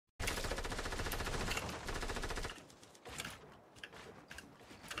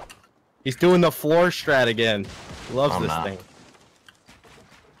He's doing the floor strat again. Loves I'm this not. thing.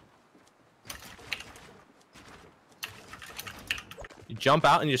 You jump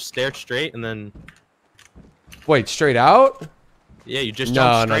out and you stare straight, and then Wait, straight out? yeah, you just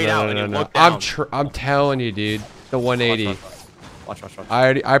jump straight out and you look down. I'm telling you, dude. The 180. Watch.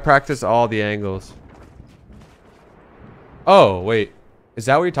 I practice all the angles. Oh wait, is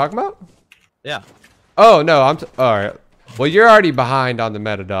that what you're talking about? Yeah. Oh no, all right. Well, you're already behind on the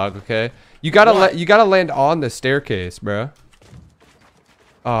meta, dog. Okay, you gotta land on the staircase, bro.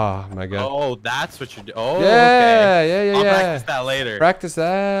 Oh my god. Oh, that's what you're doing. Oh, yeah, okay. yeah. I'll practice that later. Practice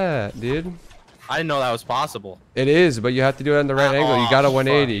that, dude. I didn't know that was possible. It is, but you have to do it on the right angle. You got a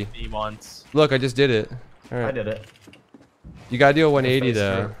 180. Look, I just did it. All right. I did it. You gotta do a 180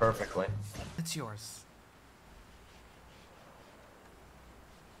 though. Perfectly. It's yours.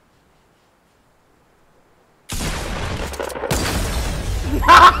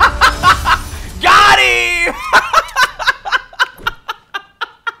 Got him!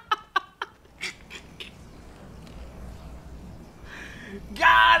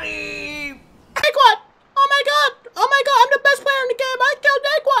 Got him! Take one! Oh my god! Oh my god! I'm the best player in the game! I killed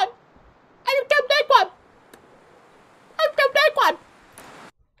Take one! I killed Take one! I killed Take one!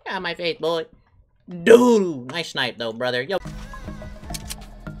 Get out of my face, boy. Dude! Nice snipe though, brother. Yo.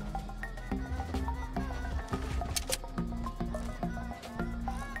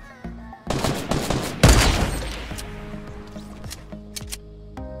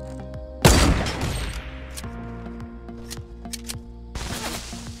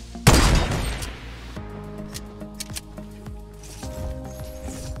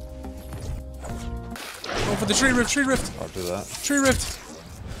 Go for the tree rift, tree rift. I'll do that. Tree rift.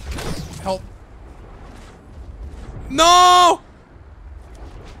 Help. No!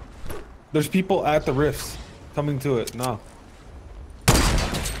 There's people at the rifts coming to it. No.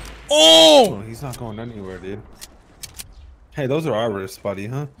 Oh! Oh, he's not going anywhere, dude. Hey, those are our rifts, buddy,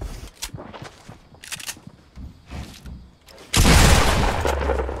 huh?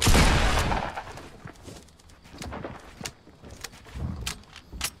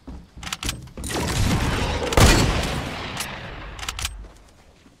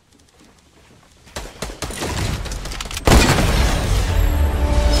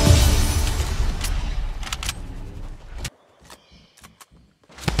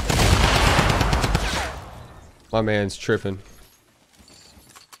 My man's tripping.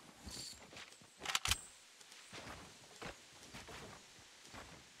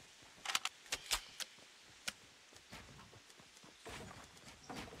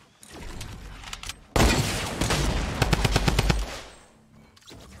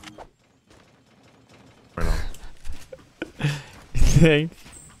 Right on. You think?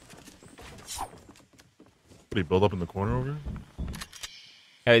 Did he build up in the corner over here?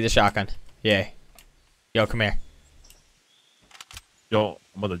 Oh, he's a shotgun. Yeah. Yo, come here. Yo,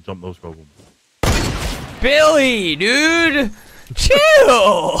 I'm about to jump those scope him. Billy, dude!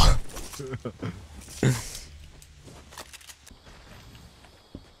 Chill!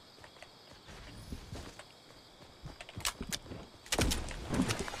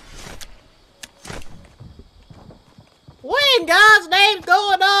 What in God's name's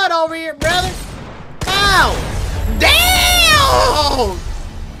going on over here, brother? Ow! Damn!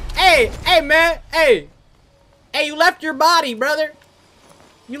 Hey, man, hey, you left your body, brother.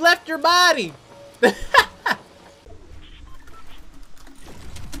 You left your body.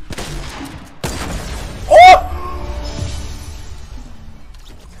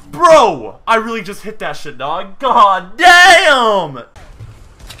 Bro, I really just hit that shit, dog. God damn!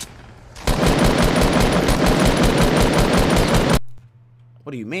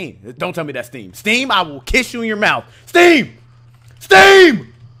 What do you mean? Don't tell me that's Steam. Steam, I will kiss you in your mouth. Steam!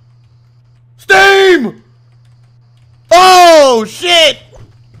 Steam! Steam! Oh, shit!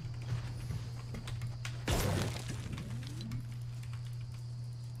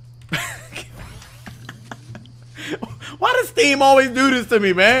 Why does Steam always do this to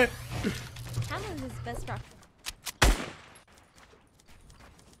me, man? His best rock.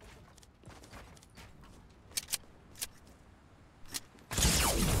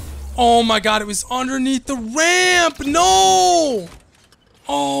 Oh my god, it was underneath the ramp! No!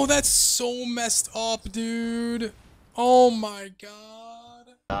 Oh, that's so messed up, dude. Oh my god.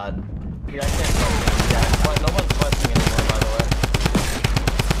 Dude, I can't tell you. Yeah, no one's questioning anymore, by the way.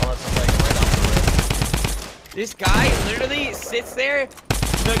 Unless I'm like right off the rip. This guy literally sits there.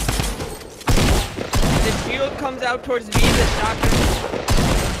 The shield comes out towards me. The shotgun.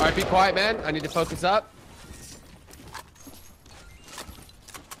 All right, be quiet, man. I need to focus up.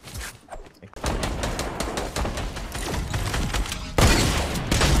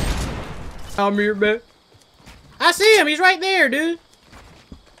 Come here, man. I see him. He's right there, dude.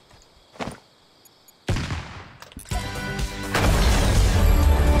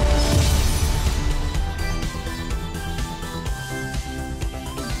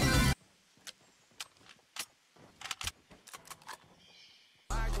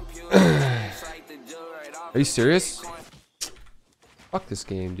 Are you serious? Fuck this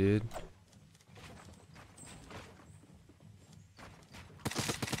game, dude.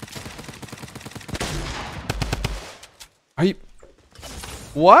 Are you...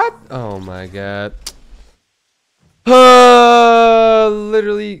 What? Oh my god.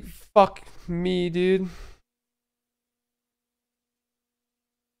 Literally, fuck me, dude.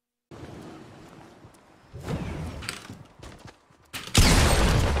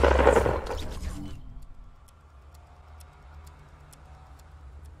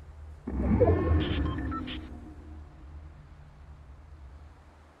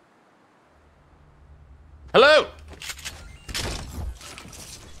 Hello!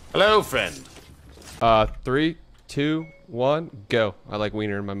 Hello, friend. 3, 2, 1, go. I like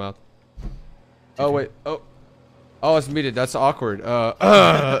wiener in my mouth. Oh wait. Oh, it's muted. That's awkward.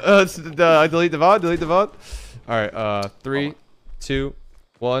 I delete the VOD. Delete the VOD. All right. 3, 2,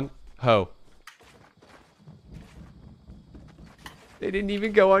 1, ho. They didn't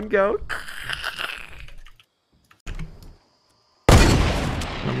even go on go.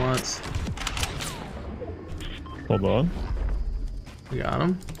 Not once. Hold on. We got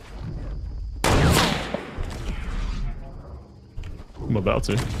him. I'm about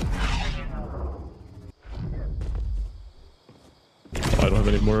to. I don't have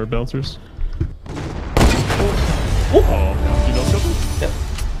any more bouncers. Oh, you no scope him? Yep.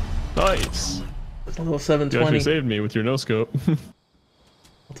 Nice. It's a little You 720. actually saved me with your no scope. I'll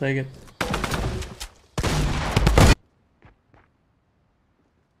take it.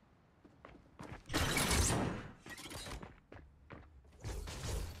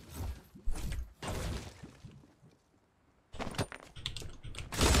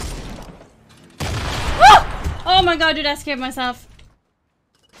 Oh my god, dude, I scared myself.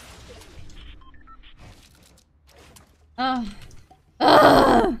 Oh.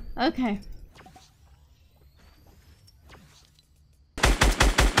 Ugh. Okay.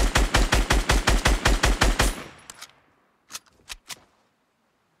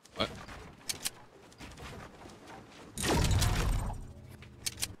 What?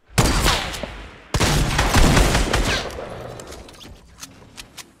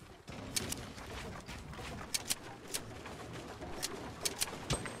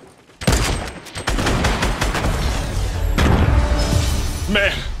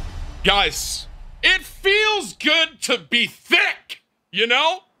 Man, guys, it feels good to be thick, you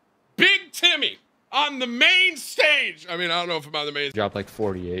know? Big Timmy on the main stage. I mean, I don't know if I'm on the main. Dropped like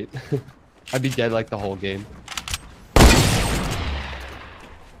 48. I'd be dead like the whole game.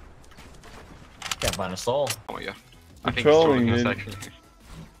 Can't find a soul. Oh yeah. I think it's throwing a section.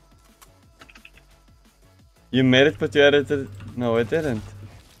 You made it, but you edited it. No, it didn't.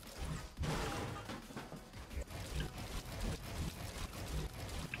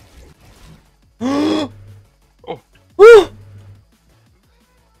 Oh.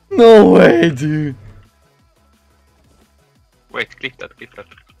 No way, dude. Wait, click that, click that.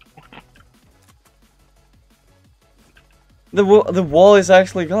 The wall is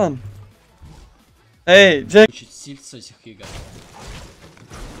actually gone. Hey, Jack.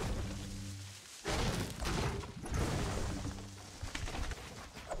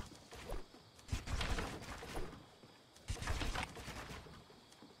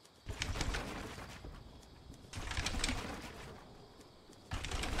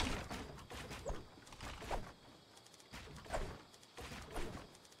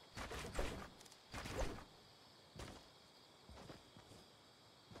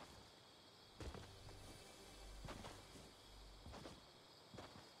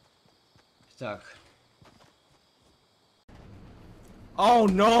 Stuck. Oh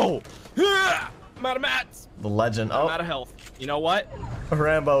no! I'm out of mats. The legend. I'm Oh, out of health. You know what?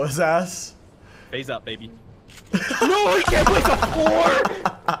 Rambo his ass. Phase up, baby. No, he can't place a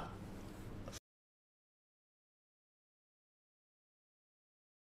 4!